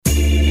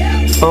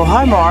Oh,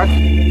 hi, Mark.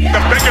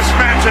 The biggest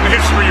match in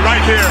history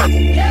right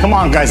here. Come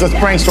on, guys, let's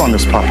brainstorm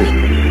this puppy.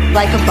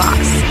 Like a boss.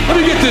 Let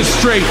me get this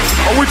straight.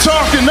 Oh, we're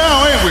talking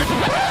now, ain't we?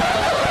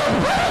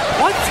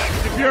 What?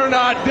 If you're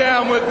not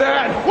down with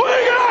that, we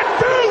got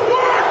to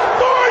work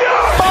for you.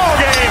 Ball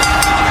game.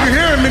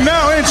 You're hearing me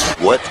now, ain't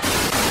you? What?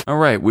 All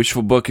right,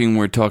 wishful booking.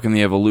 We're talking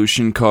the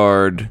Evolution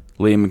card.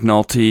 Liam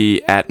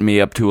McNulty at me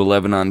up to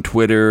 11 on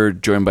Twitter,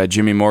 joined by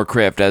Jimmy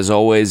Morecraft as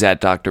always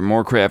at Dr.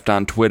 Morecraft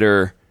on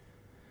Twitter.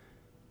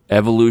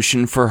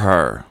 Evolution for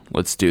her.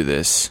 Let's do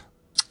this.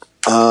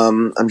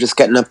 I'm just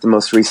getting up the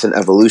most recent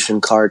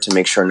Evolution card to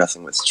make sure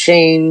nothing was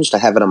changed. I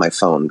have it on my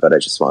phone, but I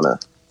just want to...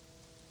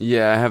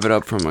 Yeah, I have it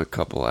up from a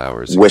couple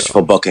hours ago.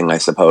 Wishful booking, I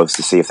suppose,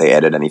 to see if they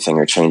added anything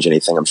or changed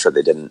anything. I'm sure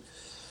they didn't.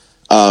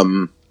 I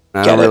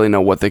don't really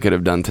know what they could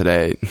have done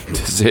today to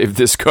save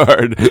this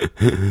card.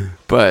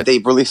 But they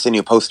released a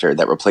new poster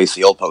that replaced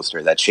the old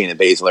poster that Shayna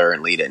Baszler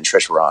and Lita and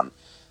Trish were on.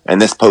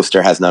 And this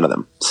poster has none of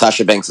them.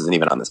 Sasha Banks isn't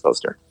even on this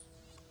poster.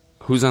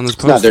 Who's on this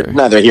poster?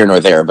 Neither here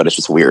nor there, but it's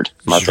just weird.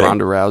 It's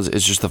Ronda Rousey.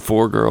 It's just the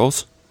four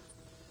girls?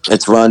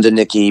 It's Ronda,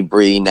 Nikki,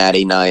 Brie,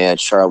 Natty, Nia,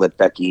 Charlotte,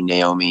 Becky,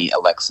 Naomi,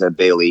 Alexa,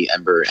 Bayley,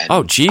 Ember, and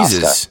oh,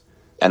 Jesus. Asuka.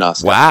 And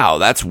Asuka. Wow,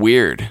 that's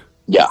weird.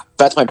 Yeah,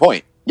 that's my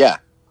point. Yeah.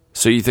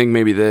 So you think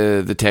maybe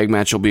the tag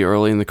match will be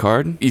early in the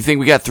card? You think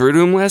we got through to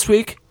him last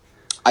week?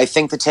 I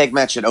think the tag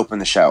match should open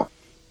the show.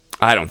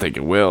 I don't think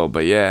it will,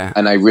 but yeah.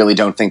 And I really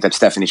don't think that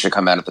Stephanie should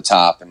come out at the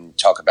top and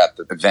talk about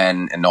the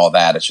event and all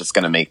that. It's just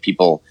going to make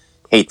people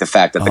hate the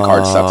fact that the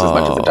card sucks as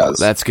much as it does.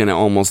 That's going to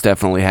almost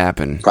definitely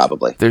happen.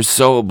 Probably. They're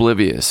so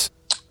oblivious.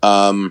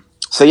 So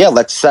yeah,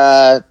 let's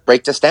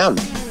break this down.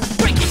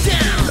 Break it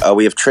down!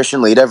 We have Trish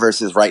and Lita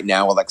versus right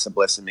now Alexa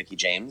Bliss and Mickie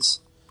James.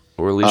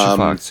 Or Alicia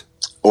Fox.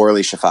 Or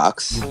Alicia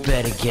Fox. You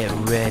better get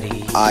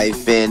ready.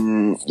 I've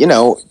been,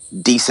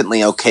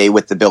 decently okay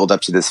with the build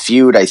up to this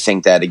feud. I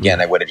think that,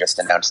 again, I would have just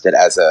announced it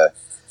as a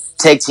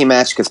tag team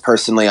match because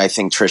personally I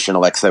think Trish and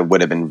Alexa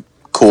would have been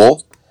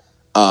cool.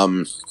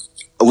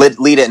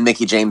 Lita and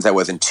Mickie James I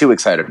wasn't too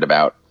excited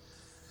about.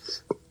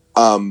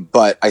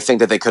 But I think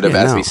that they could have,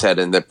 as we said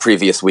in the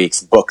previous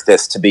weeks, booked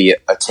this to be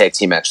a tag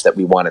team match that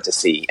we wanted to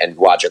see and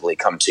logically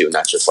come to,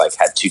 not just like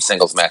had two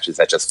singles matches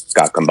that just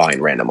got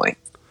combined randomly.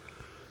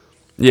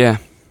 Yeah,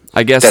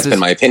 I guess that's been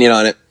my opinion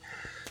on it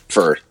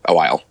for a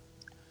while.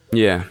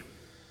 Yeah.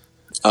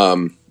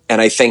 And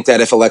I think that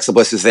if Alexa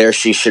Bliss is there,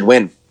 she should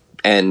win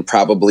and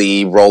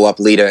probably roll up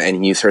Lita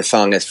and use her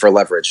thong as for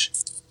leverage.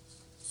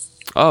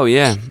 Oh,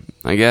 yeah,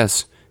 I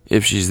guess,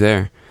 if she's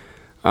there.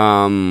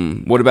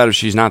 What about if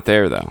she's not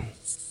there, though?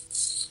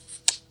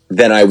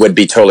 Then I would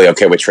be totally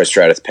okay with Trish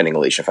Stratus pinning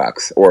Alicia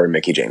Fox or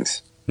Mickie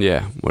James.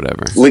 Yeah,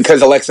 whatever.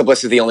 Because Alexa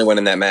Bliss is the only one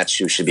in that match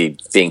who should be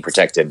being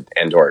protected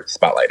and or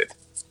spotlighted.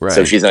 Right.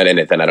 So if she's not in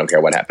it, then I don't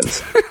care what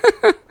happens.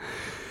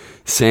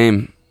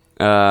 Same.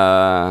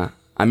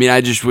 I mean,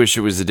 I just wish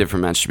it was a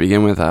different match to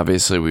begin with.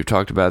 Obviously, we've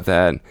talked about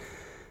that.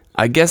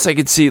 I guess I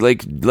could see,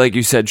 like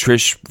you said,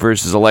 Trish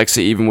versus Alexa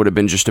even would have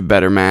been just a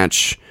better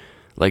match,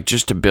 like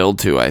just to build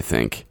to, I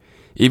think.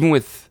 Even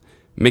with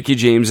Mickie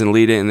James and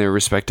Lita in their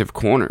respective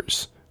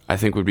corners, I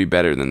think would be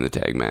better than the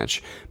tag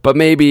match. But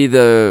maybe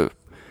the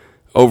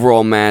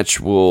overall match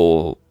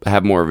will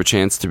have more of a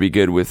chance to be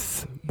good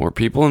with more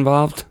people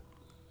involved.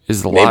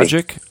 Is the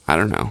logic? I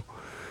don't know.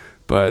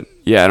 But,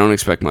 yeah, I don't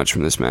expect much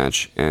from this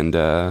match. And,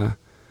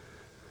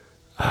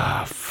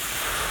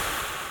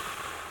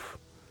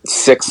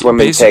 6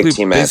 women tag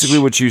team match. Basically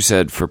what you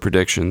said for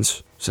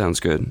predictions. Sounds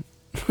good.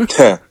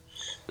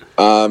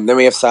 Then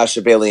we have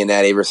Sasha, Bayley, and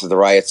Natty versus the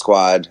Riot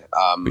Squad.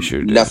 We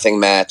sure did. Nothing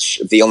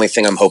match. The only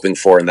thing I'm hoping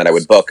for and that I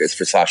would book is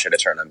for Sasha to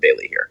turn on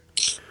Bayley here.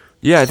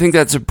 Yeah, I think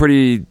that's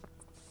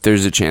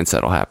there's a chance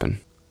that'll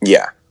happen.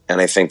 Yeah,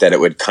 and I think that it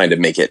would kind of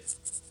make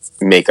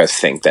us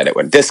think that it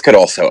would. This could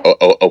also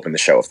open the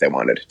show if they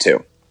wanted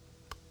to.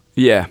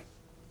 Yeah.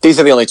 These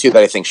are the only two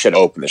that I think should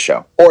open the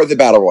show. Or the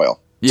Battle Royal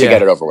to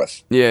get it over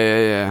with.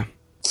 Yeah.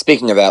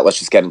 Speaking of that, let's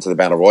just get into the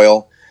Battle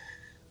Royal.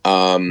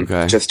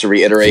 Okay. Just to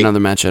reiterate, it's another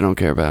match I don't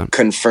care about.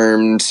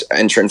 Confirmed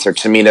entrants are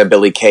Tamina,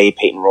 Billie Kay,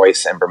 Peyton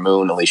Royce, Ember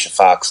Moon, Alicia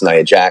Fox,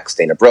 Nia Jax,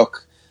 Dana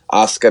Brooke,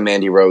 Asuka,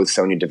 Mandy Rose,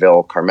 Sonya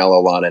Deville,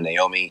 Carmella, Lana,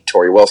 Naomi,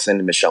 Tori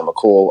Wilson, Michelle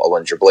McCool,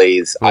 Alundra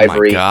Blaze,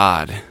 Ivory, my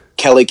God.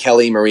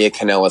 Kelly, Maria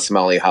Kanellis,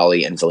 Molly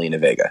Holly, and Zelina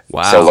Vega.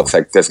 Wow. So it looks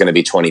like there's going to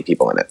be 20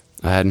 people in it.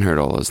 I hadn't heard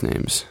all those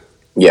names.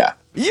 Yeah.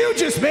 You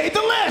just made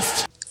the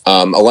list!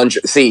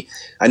 Alundra, see,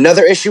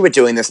 another issue with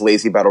doing this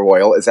lazy Battle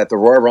Royal is that the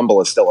Royal Rumble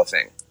is still a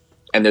thing.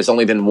 And there's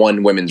only been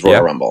one women's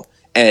Royal Rumble.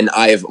 And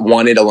I've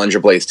wanted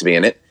Alundra Blaze to be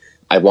in it.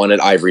 I wanted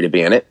Ivory to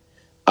be in it.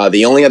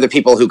 The only other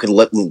people who could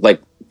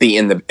be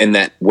in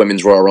that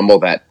women's Royal Rumble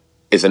that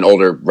is an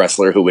older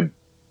wrestler who would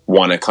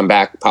want to come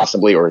back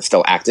possibly or is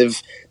still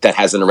active that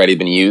hasn't already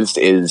been used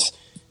is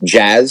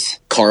Jazz,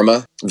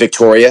 Karma,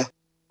 Victoria,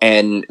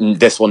 and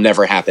this will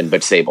never happen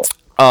but Sable.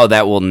 Oh,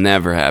 that will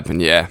never happen,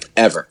 yeah.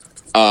 Ever.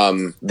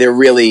 They're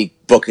really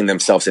booking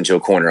themselves into a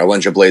corner.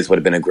 Alundra Blaze would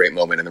have been a great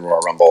moment in the Royal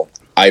Rumble.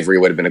 Ivory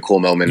would have been a cool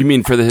moment. You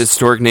mean for the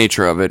historic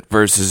nature of it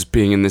versus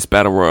being in this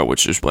Battle Royal,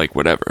 which is like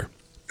whatever.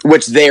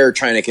 Which they're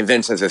trying to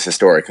convince us is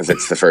historic because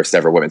it's the first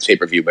ever women's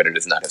pay-per-view, but it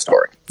is not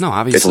historic. No, It's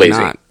obviously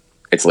lazy. not.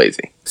 It's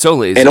lazy. So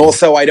lazy. And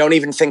also, I don't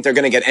even think they're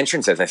going to get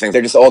entrances. I think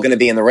they're just all going to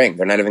be in the ring.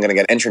 They're not even going to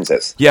get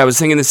entrances. Yeah, I was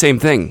thinking the same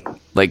thing.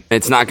 Like,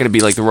 it's not going to be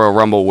like the Royal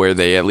Rumble where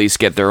they at least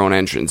get their own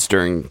entrance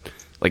during,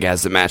 like,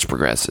 as the match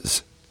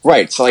progresses.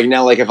 Right. So, like,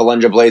 now, like, if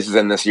Alundra Blaze is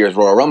in this year's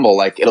Royal Rumble,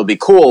 like, it'll be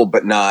cool,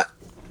 but not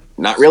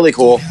really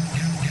cool.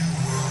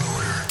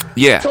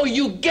 Yeah. So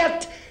you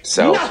get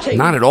So, nothing.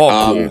 Not at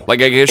all cool.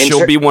 Like, I guess in she'll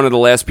ter- be one of the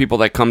last people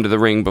that come to the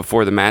ring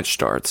before the match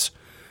starts.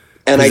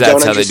 and I 'Cause don't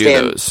that's how they do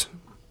understand. those.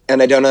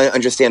 And I don't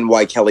understand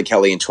why Kelly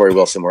Kelly and Tori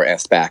Wilson were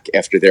asked back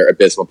after their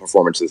abysmal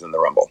performances in the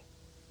Rumble.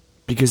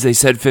 Because they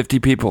said 50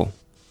 people.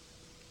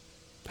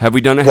 Have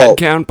we done a Well, head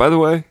count, by the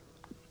way?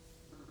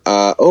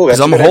 That's Because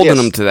a I'm good holding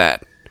idea. them to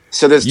that.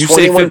 So there's You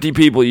say 21. 50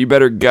 people, you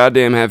better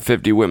goddamn have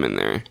 50 women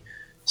there.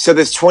 So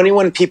there's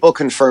 21 people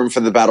confirmed for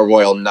the Battle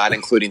Royal, not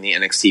including the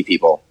NXT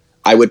people.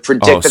 I would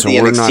predict that the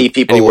we're not NXT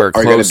people anywhere are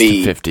going close to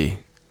be. 50.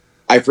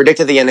 I predict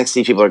that the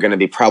NXT people are going to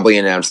be probably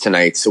announced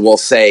tonight. So we'll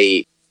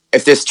say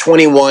if there's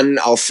 21,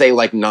 I'll say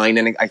like 9,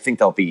 and I think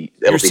it'll be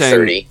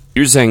 30.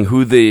 You're saying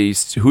who the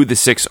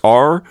 6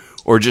 are,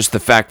 or just the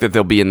fact that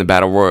they'll be in the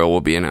Battle Royal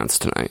will be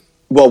announced tonight?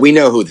 Well, we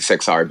know who the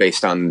 6 are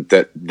based on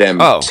them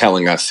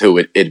telling us who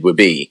it would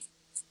be.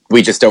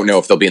 We just don't know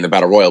if they'll be in the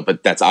Battle Royal,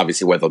 but that's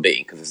obviously where they'll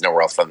be because there's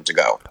nowhere else for them to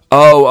go.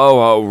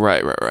 Oh,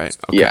 right. Okay.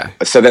 Yeah.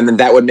 So then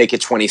that would make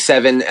it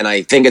 27, and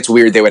I think it's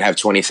weird they would have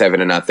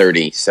 27 and not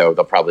 30, so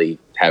they'll probably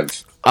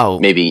have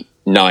maybe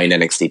 9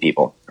 NXT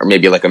people, or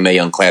maybe like a Mae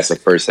Young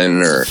Classic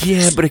person. Or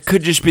Yeah, but it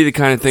could just be the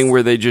kind of thing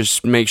where they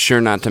just make sure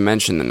not to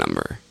mention the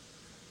number.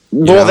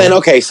 Well, then,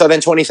 okay, so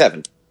then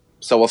 27.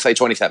 So we'll say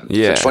 27.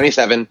 Yeah. So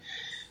 27,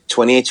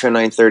 28,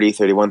 29, 30,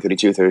 31,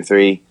 32,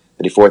 33,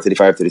 34,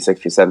 35, 36,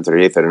 37,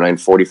 38, 39,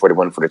 40,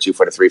 41, 42,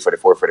 43,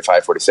 44,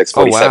 45, 46,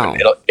 47.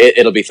 wow.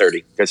 It'll be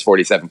 30. There's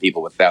 47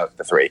 people without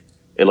the 3.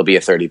 It'll be a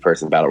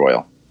 30-person Battle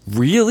Royal.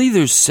 Really?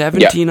 There's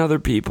 17 other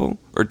people?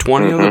 Or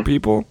 20 other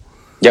people?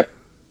 Yep.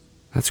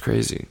 That's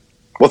crazy.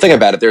 Well, think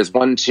about it. There's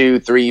 1, 2,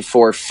 3,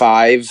 4,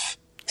 5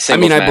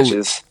 singles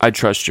matches, I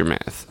trust your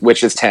math.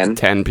 which is 10.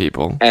 10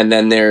 people. And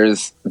then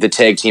there's the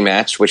tag team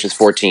match, which is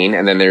 14.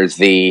 And then there's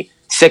the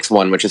 6th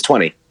one, which is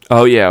 20.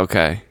 Oh, yeah,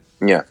 okay.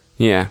 Yeah.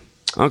 Yeah.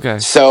 Okay.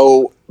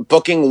 So,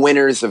 booking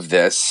winners of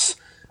this,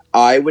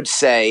 I would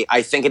say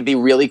I think it'd be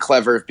really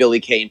clever if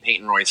Billie Kay and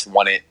Peyton Royce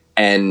won it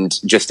and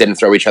just didn't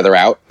throw each other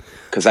out,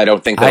 because I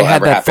don't think I that'll had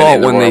ever that happen thought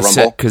in the when Royal they Rumble.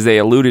 said, because they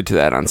alluded to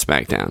that on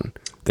SmackDown.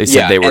 They said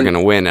Yeah, they were and- going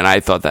to win, and I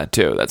thought that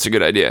too. That's a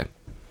good idea.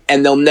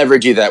 And they'll never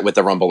do that with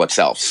the Rumble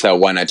itself, so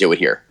why not do it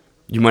here?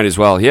 You might as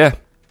well. Yeah.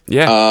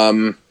 Yeah.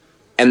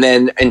 And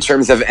then in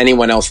terms of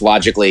anyone else,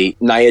 logically,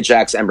 Nia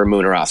Jax, Ember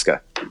Moon, or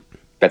Asuka.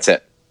 That's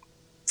it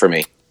for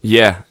me.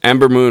 Yeah.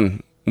 Ember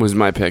Moon was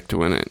my pick to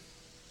win it.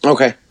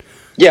 Okay.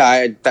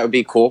 Yeah, that would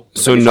be cool.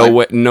 So That'd be no fine.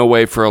 way, no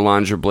way for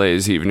Alundra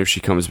Blaze, even if she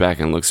comes back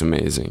and looks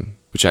amazing,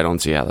 which I don't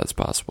see how that's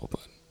possible.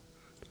 But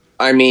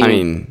I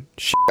mean,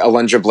 shit.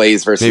 Alundra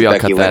Blaze versus Maybe I'll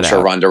Becky cut that Lynch or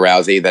out. Ronda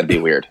Rousey, that'd be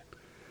weird.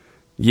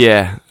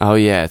 Yeah. Oh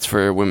yeah, it's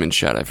for a women's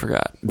shot. I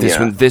forgot.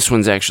 Yeah. This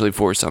one's actually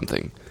for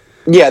something.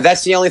 Yeah,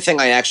 that's the only thing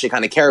I actually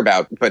kind of care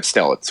about, but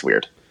still, it's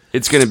weird.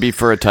 It's going to be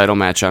for a title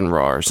match on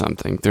Raw or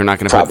something. They're not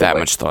going to put that Probably.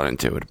 much thought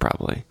into it,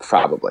 probably.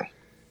 Probably.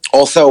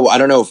 Also, I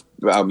don't know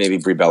if maybe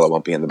Brie Bella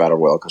won't be in the Battle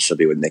Royal because she'll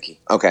be with Nikki.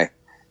 Okay.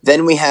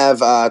 Then we have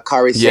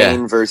Kairi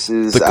Sane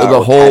versus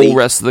The whole Patty.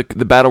 rest of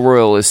the Battle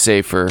Royal is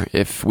safer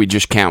if we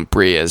just count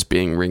Brie as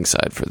being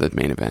ringside for the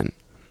main event.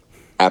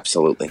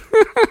 Absolutely.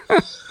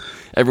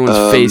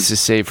 Everyone's face is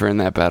safer in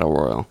that Battle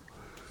Royal.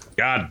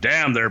 God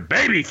damn, they're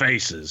baby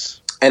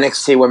faces.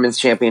 NXT Women's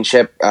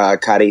Championship,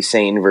 Kairi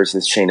Sane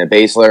versus Shayna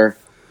Baszler.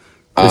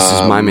 This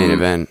is my main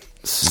event.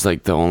 This is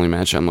like the only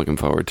match I'm looking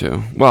forward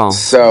to. Well,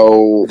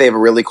 So they have a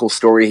really cool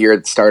story here.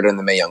 It started in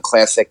the Mae Young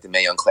Classic. The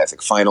Mae Young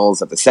Classic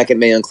finals of the second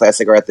Mae Young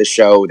Classic are at this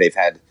show. They've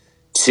had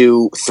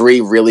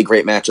 3 really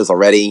great matches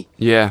already.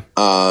 yeah.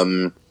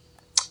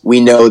 We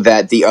know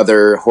that the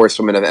other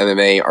horsewomen of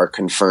MMA are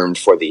confirmed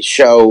for the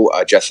show,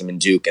 Jessamine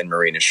Duke and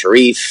Marina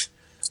Sharif.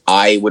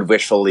 I would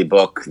wishfully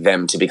book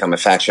them to become a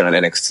faction on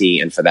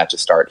NXT and for that to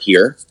start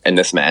here in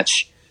this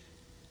match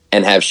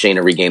and have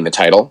Shayna regain the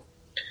title.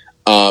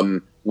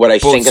 What I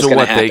think is going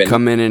to happen... they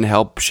come in and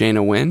help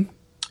Shayna win?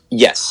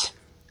 Yes.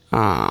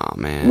 Oh,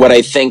 man. What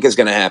I think is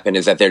going to happen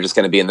is that they're just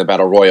going to be in the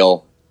Battle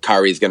Royal.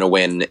 Kairi's going to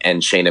win,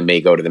 and Shayna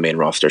may go to the main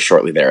roster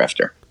shortly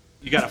thereafter.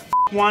 You gotta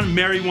one,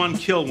 marry one,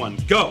 kill one.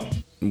 Go.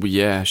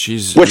 Yeah,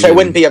 she's... Which I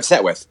wouldn't be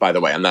upset with, by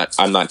the way. I'm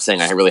not saying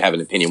I really have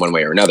an opinion one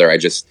way or another. I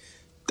just,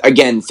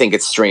 again, think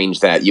it's strange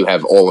that you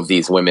have all of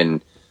these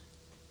women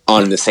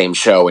on the same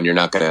show, and you're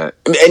not going to...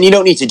 And you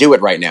don't need to do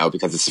it right now,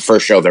 because it's the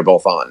first show they're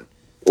both on,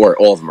 or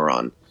all of them are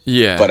on.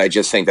 Yeah. But I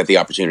just think that the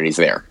opportunity's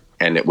there,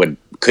 and it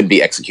could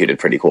be executed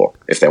pretty cool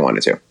if they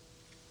wanted to.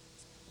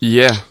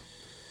 Yeah.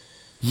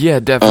 Yeah,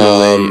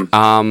 definitely.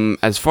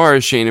 As far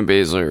as Shayna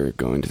Baszler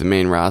going to the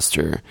main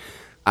roster,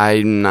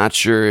 I'm not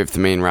sure if the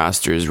main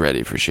roster is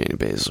ready for Shayna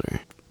Baszler.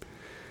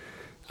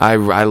 I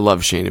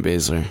love Shayna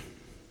Baszler,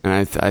 and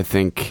I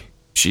think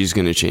she's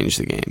going to change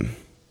the game.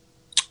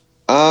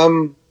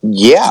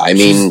 Yeah, I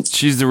mean,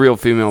 she's the real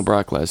female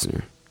Brock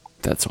Lesnar.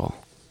 That's all.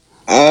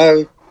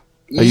 You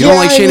don't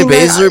like Shayna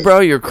Baszler, bro?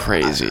 You're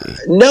crazy.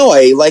 No,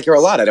 I like her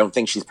a lot. I don't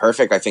think she's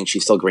perfect. I think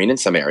she's still green in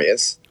some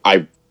areas.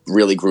 I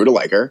really grew to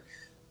like her.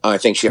 I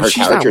think her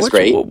character's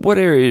great. What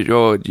area?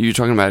 Oh, you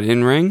talking about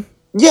in ring?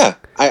 Yeah,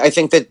 I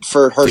think that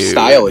for her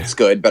style, it's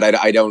good. But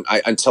I don't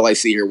until I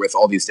see her with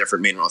all these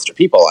different main roster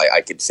people,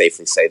 I could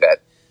safely say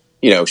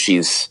that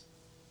she's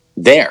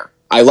there.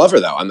 I love her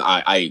though.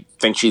 I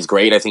think she's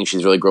great. I think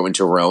she's really grown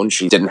into her own.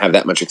 She didn't have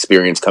that much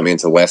experience coming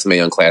into the last Mae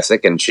Young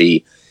Classic, and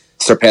she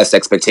surpassed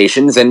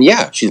expectations. And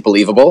yeah, she's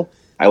believable.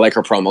 I like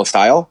her promo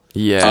style.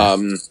 Yeah,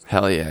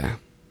 hell yeah.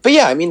 But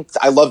yeah, I mean,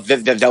 I love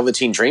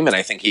Velveteen Dream, and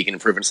I think he can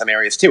improve in some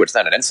areas too. It's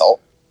not an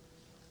insult.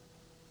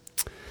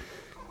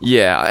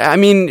 Yeah, I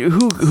mean,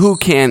 who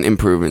can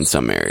improve in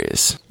some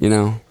areas?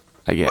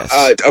 I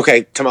guess.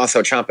 Okay,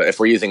 Tommaso Ciampa. If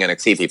we're using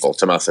NXT people,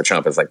 Tommaso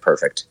Ciampa is like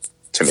perfect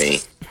to me.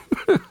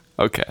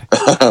 Okay.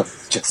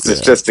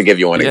 just to give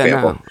you one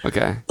example. No.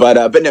 Okay.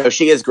 But no,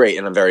 she is great,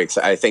 and I'm very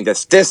excited. I think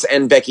this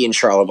and Becky and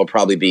Charlotte will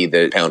probably be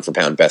the pound for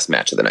pound best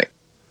match of the night.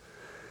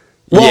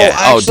 Well, yeah.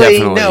 actually,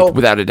 definitely. No,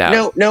 without a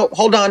doubt. No,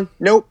 hold on.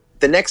 Nope.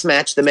 The next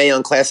match, the Mae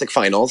Young Classic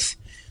Finals,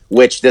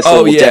 which will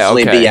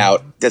definitely be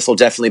out. This will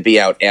definitely be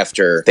out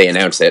after they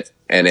announce it,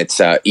 and it's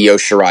Io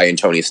Shirai and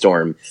Toni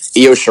Storm.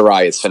 Io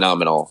Shirai is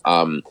phenomenal.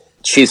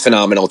 She's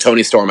phenomenal.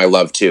 Toni Storm I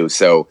love too.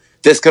 So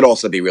this could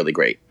also be really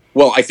great.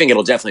 Well, I think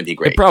it'll definitely be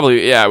great.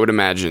 I would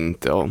imagine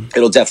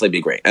it'll definitely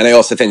be great. And I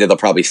also think that they'll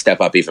probably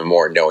step up even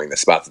more knowing the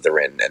spot that they're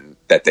in and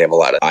that they have a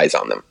lot of eyes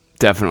on them.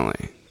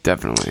 Definitely.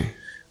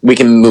 We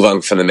can move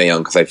on from the Mae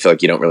Young because I feel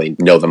like you don't really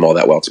know them all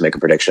that well to make a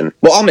prediction.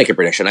 Well, I'll make a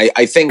prediction.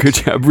 I think... Good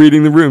job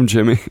reading the room,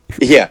 Jimmy.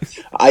 Yeah.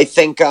 I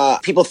think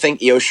people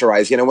think Io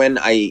Shirai is going to win.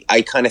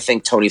 I kind of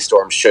think Toni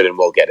Storm should and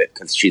will get it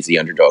because she's the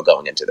underdog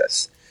going into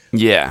this.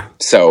 Yeah.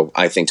 So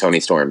I think Toni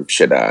Storm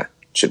should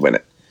win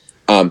it.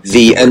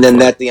 The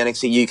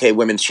NXT UK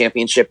Women's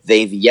Championship,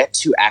 they've yet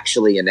to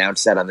actually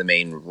announce that on the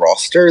main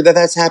roster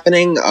that's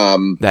happening.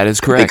 That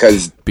is correct.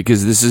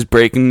 Because this is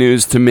breaking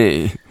news to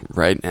me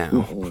right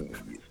now.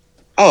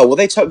 Oh, well,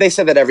 they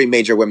said that every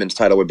major women's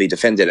title would be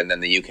defended, and then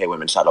the UK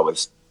women's title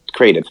was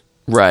created.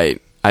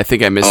 Right. I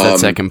think I missed that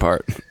second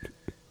part.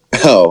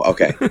 Oh,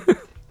 okay.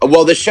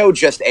 Well, the show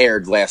just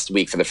aired last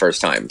week for the first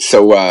time,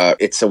 so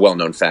it's a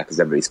well-known fact because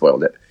everybody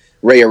spoiled it.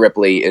 Rhea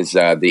Ripley is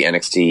the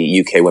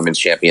NXT UK Women's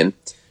Champion.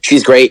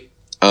 She's great.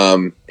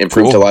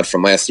 Improved a lot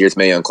from last year's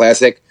Mae Young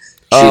Classic.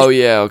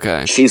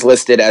 Okay. She's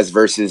listed as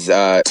versus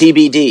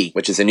TBD,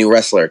 which is a new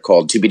wrestler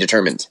called To Be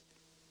Determined.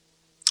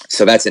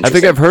 So that's interesting.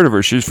 I think I've heard of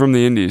her. She's from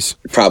the Indies.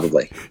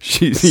 Probably.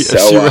 She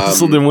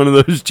wrestled in one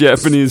of those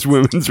Japanese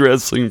women's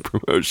wrestling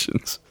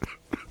promotions.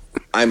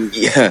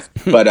 Yeah.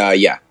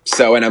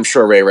 So, and I'm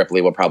sure Rhea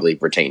Ripley will probably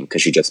retain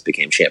because she just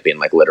became champion,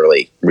 like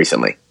literally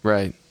recently.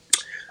 Right.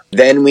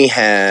 Then we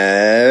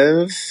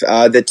have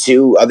the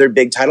two other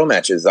big title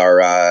matches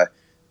are.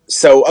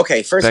 First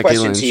Becky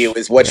question Lynch. to you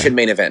is what should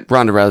main event?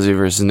 Ronda Rousey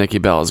versus Nikki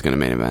Bella is going to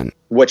main event.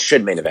 What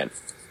should main event?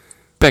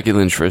 Becky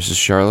Lynch versus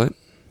Charlotte.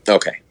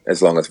 Okay,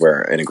 as long as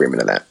we're in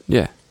agreement on that.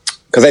 Yeah.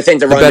 Because I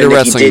think that Ronda and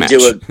Nikki did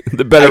do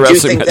the better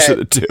wrestling match of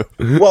the two.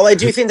 Well, I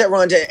do think that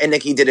Ronda and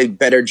Nikki did a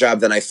better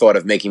job than I thought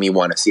of making me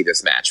want to see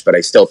this match, but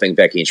I still think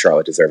Becky and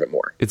Charlotte deserve it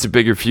more. It's a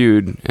bigger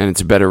feud, and it's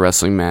a better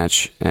wrestling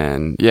match,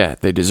 and yeah,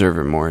 they deserve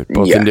it more.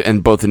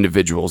 Both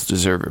individuals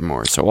deserve it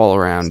more. So all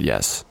around,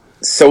 yes.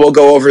 So we'll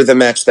go over the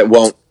match that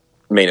won't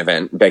main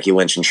event: Becky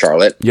Lynch and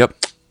Charlotte. Yep.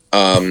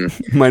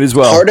 Might as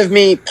well. Part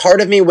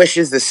of me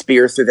wishes the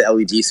spear through the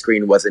LED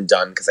screen wasn't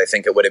done because I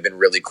think it would have been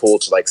really cool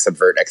to like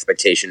subvert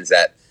expectations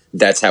that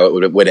that's how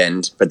it would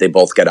end, but they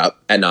both get up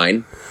at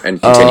 9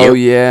 and continue. Oh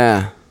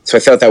yeah. So I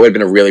thought that would have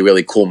been a really,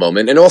 really cool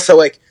moment. And also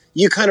like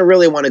you kind of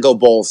really want to go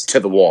balls to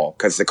the wall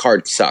because the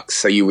card sucks.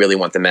 So you really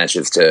want the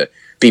matches to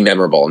be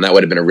memorable, and that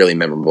would have been a really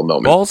memorable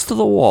moment. Balls to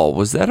the wall.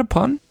 Was that a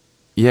pun?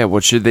 Yeah,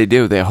 what should they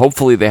do?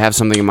 Hopefully they have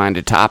something in mind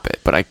to top it,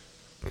 but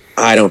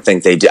I don't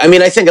think they do. I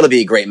mean, I think it'll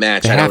be a great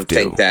match. I don't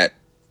think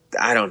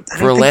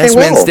for a last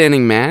man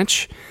standing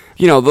match,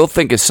 they'll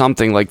think of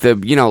something like the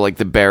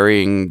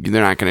burying.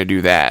 They're not going to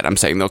do that. I'm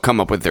saying they'll come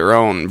up with their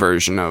own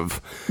version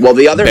of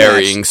the other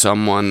burying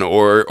someone,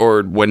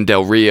 or when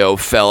Del Rio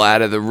fell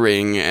out of the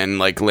ring and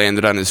like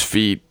landed on his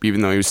feet,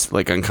 even though he was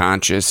like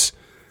unconscious,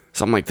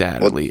 something like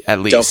that. Well, at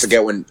least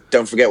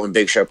don't forget when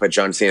Big Show put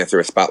John Cena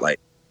through a spotlight,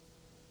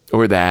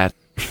 or that.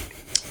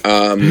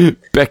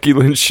 Becky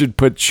Lynch should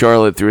put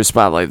Charlotte through a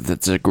spotlight.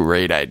 That's a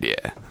great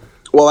idea.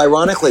 Well,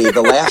 ironically,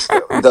 the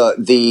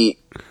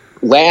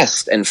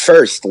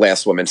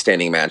last woman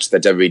standing match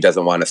that WWE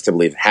doesn't want us to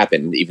believe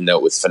happened, even though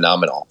it was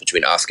phenomenal,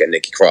 between Asuka and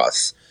Nikki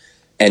Cross,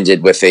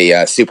 ended with a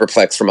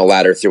superplex from a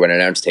ladder through an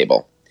announce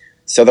table.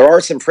 So there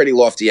are some pretty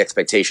lofty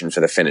expectations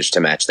for the finish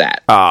to match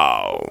that.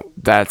 Oh,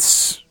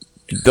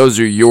 those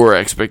are your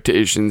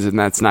expectations, and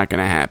that's not going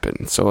to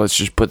happen. So let's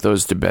just put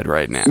those to bed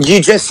right now.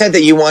 You just said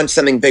that you want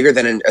something bigger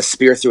than a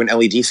spear through an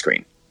LED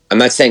screen. I'm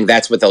not saying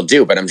that's what they'll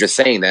do, but I'm just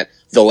saying that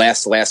the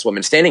last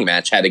woman standing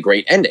match had a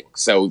great ending.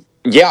 So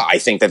yeah, I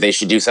think that they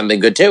should do something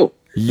good too.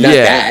 Not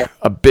that,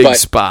 a big but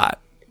spot.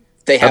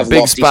 They have a big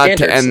lofty spot to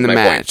standards, end the is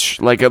my match.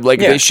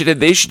 point.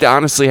 They should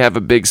honestly have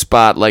a big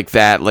spot like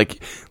that.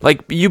 Like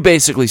you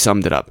basically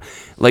summed it up.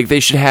 Like they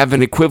should have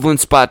an equivalent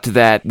spot to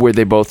that where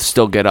they both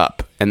still get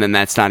up, and then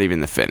that's not even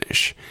the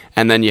finish.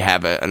 And then you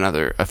have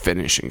a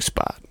finishing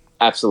spot.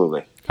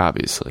 Absolutely.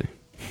 Obviously.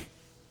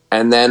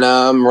 And then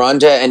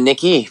Ronda and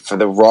Nikki for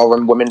the Raw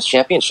Women's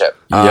Championship.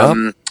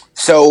 Yep.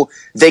 So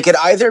they could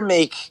either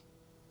make...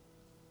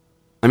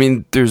 I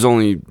mean, there's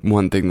only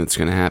one thing that's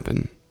going to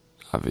happen,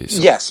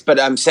 obviously. Yes, but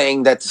I'm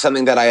saying that's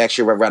something that I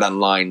actually read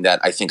online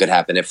that I think could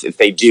happen. If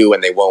they do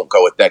and they won't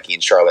go with Becky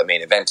and Charlotte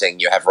main eventing,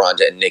 you have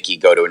Ronda and Nikki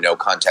go to a no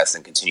contest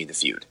and continue the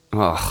feud.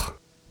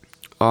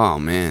 Oh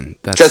man.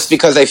 That's... Just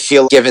because I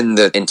feel, given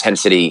the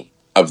intensity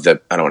of the,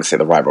 I don't want to say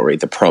the rivalry,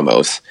 the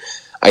promos,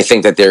 I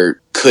think that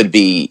there could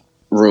be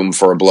room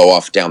for a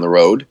blow-off down the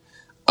road.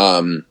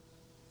 And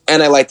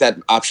I like that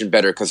option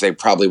better because they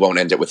probably won't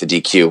end it with a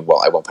DQ.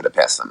 Well, I won't put it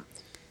past them.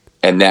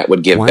 And that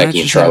would give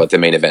Becky and Charlotte the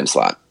main event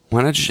slot.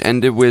 Why not just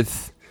end it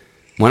with...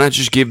 Why not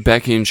just give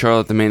Becky and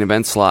Charlotte the main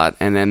event slot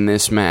and end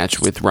this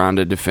match with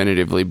Ronda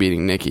definitively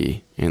beating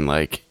Nikki in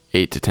like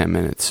 8 to 10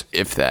 minutes,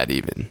 if that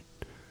even.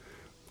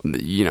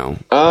 You know.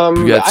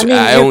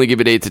 I only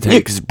give it 8 to 10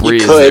 because Brie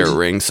is there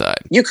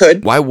ringside. You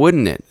could. Why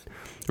wouldn't it?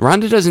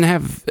 Ronda doesn't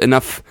have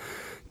enough,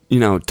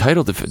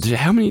 title defense.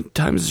 How many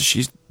times is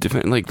she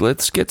defend? Like,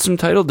 let's get some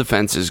title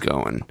defenses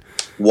going.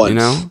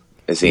 Once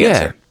is the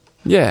answer.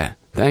 Yeah.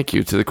 Thank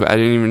you to the question. I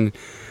didn't even...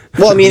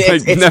 Well, I mean,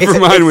 never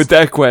mind with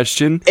that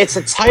question. It's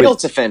a title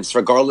defense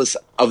regardless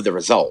of the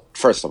result,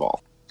 first of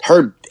all.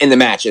 Her in the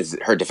match is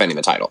her defending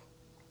the title.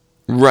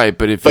 Right,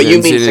 but if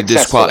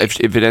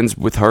it ends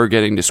with her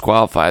getting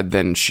disqualified,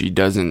 then she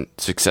doesn't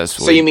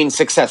successfully... So you mean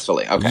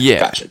successfully? Okay, yeah.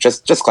 Gotcha.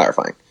 Just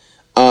clarifying.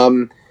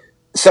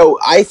 So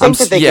I think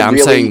that they could really... I'm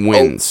saying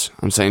wins.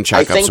 I'm saying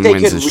chalk up some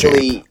wins as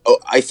champ.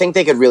 I think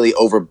they could really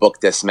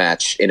overbook this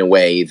match in a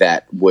way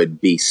that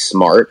would be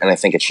smart, and I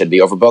think it should be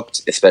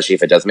overbooked, especially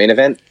if it does main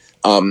event.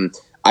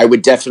 I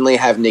would definitely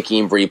have Nikki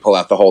and Brie pull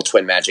out the whole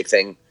twin magic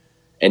thing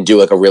and do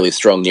like a really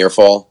strong near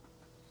fall.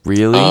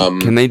 Really?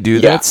 Can they do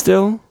that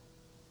still?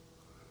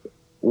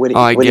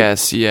 I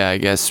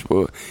guess.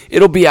 Well,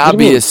 it'll be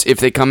obvious if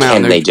they come out.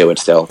 Can they do it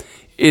still?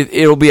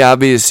 It'll be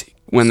obvious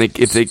when they.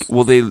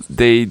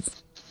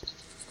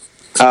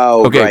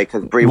 Oh, okay. Right,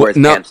 because Brie wears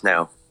pants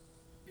now.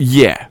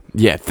 Yeah.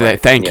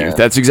 Thank you.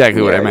 That's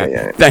exactly what I meant.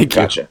 Yeah. Thank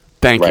you. Gotcha.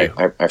 Thank you.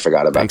 I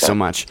forgot about that. Thanks so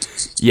much.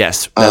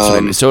 Yes, that's what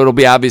I mean. So it'll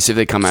be obvious if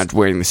they come out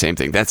wearing the same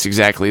thing. That's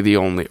exactly the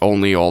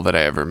only all that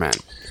I ever meant.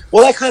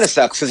 Well, that kind of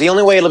sucks, because the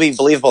only way it'll be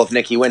believable if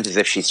Nikki wins is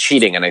if she's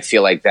cheating, and I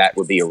feel like that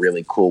would be a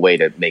really cool way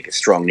to make a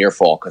strong near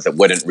fall, because it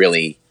wouldn't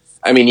really...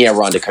 I mean,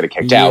 Ronda could have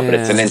kicked out, but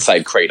it's an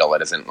inside cradle.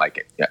 It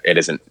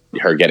isn't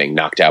her getting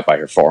knocked out by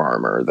her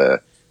forearm or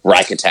the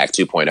rack attack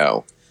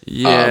 2.0.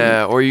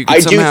 Yeah, or you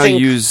could somehow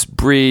use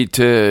Brie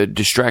to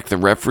distract the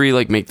referee,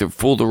 like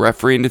fool the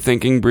referee into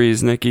thinking Brie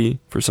is Nikki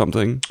for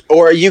something.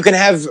 Or you can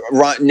have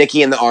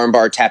Nikki in the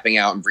armbar tapping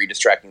out and Brie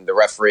distracting the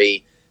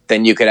referee.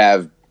 Then you could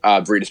have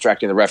Brie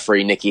distracting the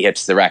referee. Nikki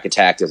hits the rack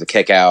attack. There's a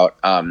kick out.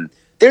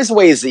 There's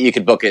ways that you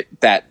could book it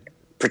that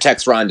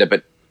protects Ronda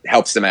but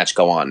helps the match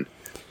go on.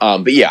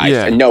 But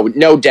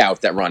no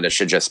doubt that Ronda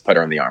should just put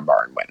her in the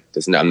armbar and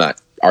win. I'm not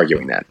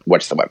arguing that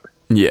whatsoever.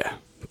 Yeah,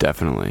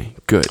 definitely.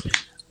 Good.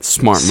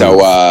 Smart move.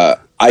 So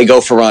I go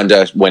for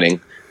Ronda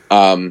winning.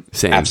 Same.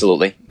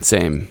 Absolutely.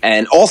 Same.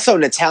 And also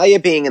Natalya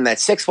being in that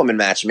 6-woman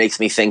match makes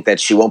me think that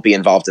she won't be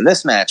involved in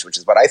this match, which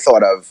is what I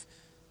thought of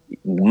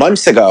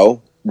months ago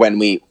when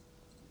we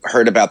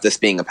heard about this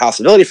being a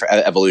possibility for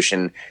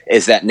Evolution,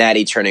 is that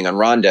Natty turning on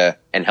Ronda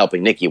and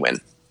helping Nikki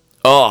win.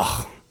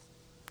 Oh,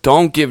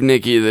 don't give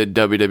Nikki the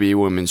WWE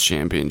Women's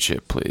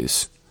Championship,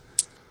 please.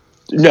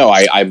 No,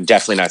 I'm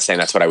definitely not saying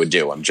that's what I would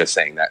do. I'm just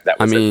saying that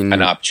was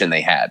an option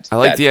they had. I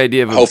like the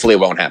idea of... hopefully it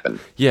won't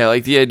happen. Yeah, I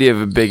like the idea of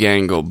a big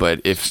angle,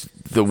 but if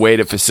the way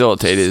to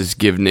facilitate is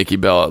give Nikki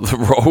Bella the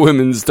Raw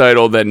Women's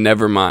title, then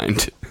never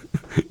mind.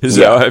 is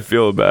how I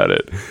feel about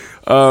it.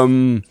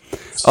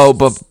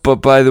 But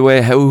by the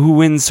way, who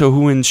wins? So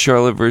who wins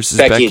Charlotte versus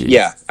Becky?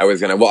 Yeah, I'm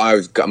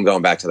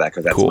going back to that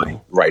because that's my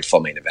rightful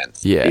main event.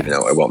 Yeah. Even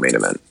though it won't main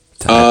event.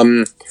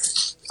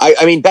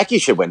 I mean, Becky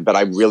should win, but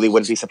I really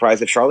wouldn't be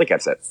surprised if Charlotte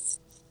gets it.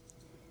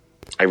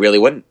 I really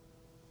wouldn't.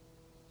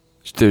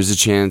 There's a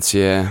chance,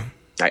 yeah.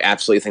 I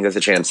absolutely think there's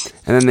a chance.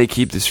 And then they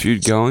keep this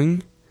feud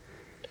going?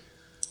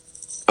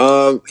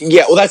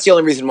 Yeah, well, that's the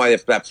only reason why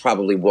that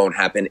probably won't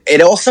happen.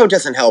 It also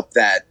doesn't help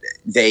that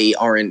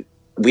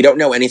we don't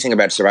know anything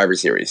about Survivor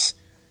Series.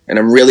 And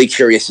I'm really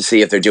curious to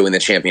see if they're doing the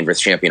champion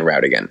versus champion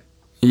route again.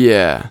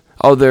 Yeah.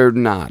 Oh, they're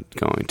not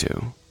going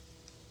to.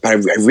 But I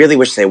really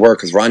wish they were,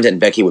 because Ronda and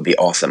Becky would be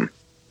awesome.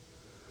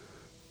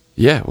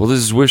 Yeah, well, this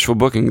is wishful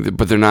booking,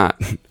 but they're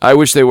not. I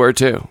wish they were,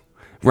 too.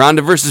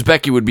 Ronda versus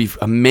Becky would be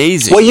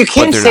amazing. Well, you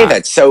can't say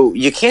that. So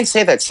you can't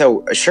say that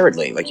so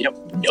assuredly. Like, you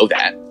don't know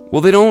that.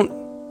 Well, they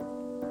don't...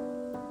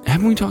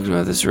 Haven't we talked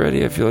about this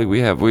already? I feel like we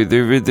have.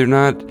 They're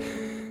not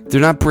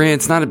They're not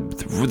brand.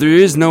 There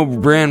is no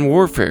brand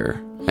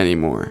warfare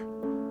anymore,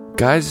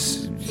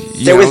 guys.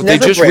 They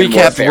just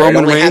recapped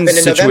Roman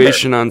Reigns'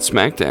 situation on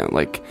SmackDown.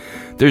 Like,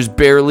 there's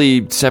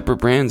barely separate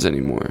brands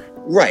anymore.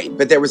 Right,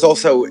 but there was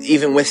also,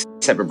 even with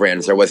separate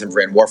brands, there wasn't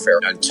brand warfare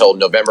until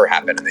November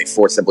happened, and they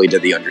forcibly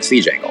did the Under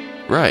Siege angle.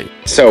 Right.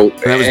 So,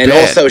 and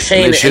also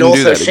Shane is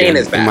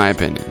back. In my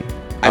opinion.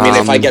 I mean,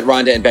 if I get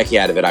Ronda and Becky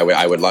out of it, I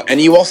would love.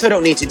 And you also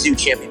don't need to do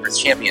champion versus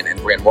champion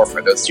and brand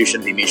warfare; those two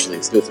shouldn't be mutually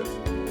exclusive.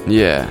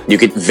 Yeah, you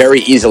could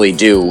very easily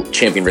do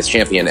champion versus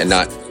champion and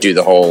not do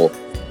the whole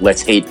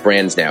let's hate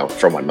brands now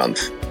for 1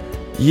 month.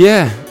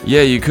 Yeah,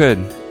 you could.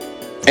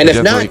 And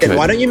if not, then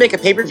why don't you make a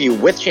pay-per-view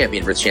with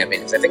champion versus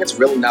champion? Because I think it's a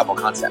really novel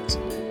concept,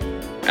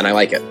 and I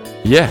like it.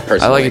 Yeah,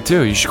 personally. I like it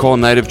too. You should call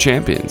Night of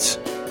Champions.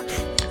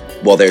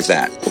 Well, there's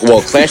that.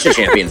 Well, Clash of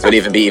Champions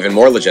would be even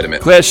more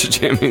legitimate. Clash of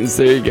Champions,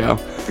 there you go.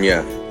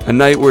 Yeah. A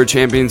night where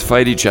champions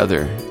fight each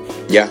other.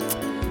 Yeah.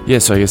 Yeah,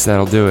 so I guess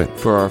that'll do it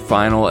for our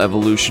final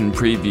Evolution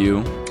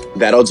preview.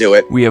 That'll do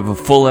it. We have a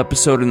full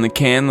episode in the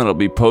can that'll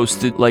be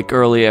posted like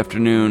early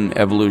afternoon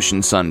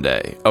Evolution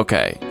Sunday.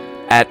 Okay.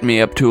 At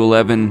me up to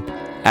 11,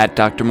 at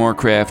Dr.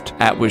 Morecraft,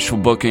 at Wishful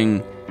Booking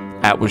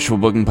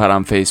Pod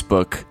on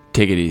Facebook.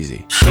 Take it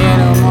easy.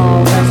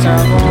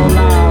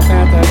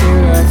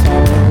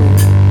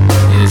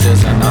 It's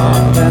just an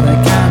all that the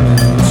common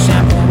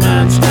simple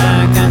man's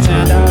not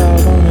considered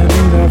on the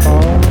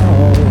beautiful.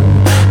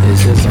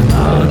 It's just an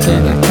all to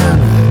the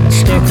common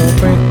stickle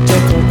brick,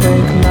 tickle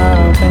break,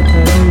 love at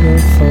the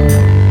beautiful.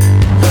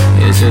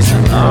 It's just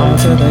an all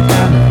to the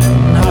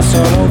common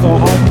hustle over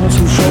hardness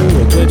who show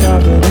it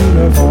without the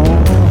beautiful.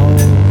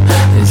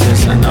 It's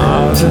just an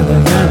all to the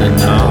common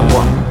now.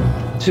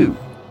 1, 2,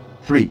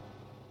 3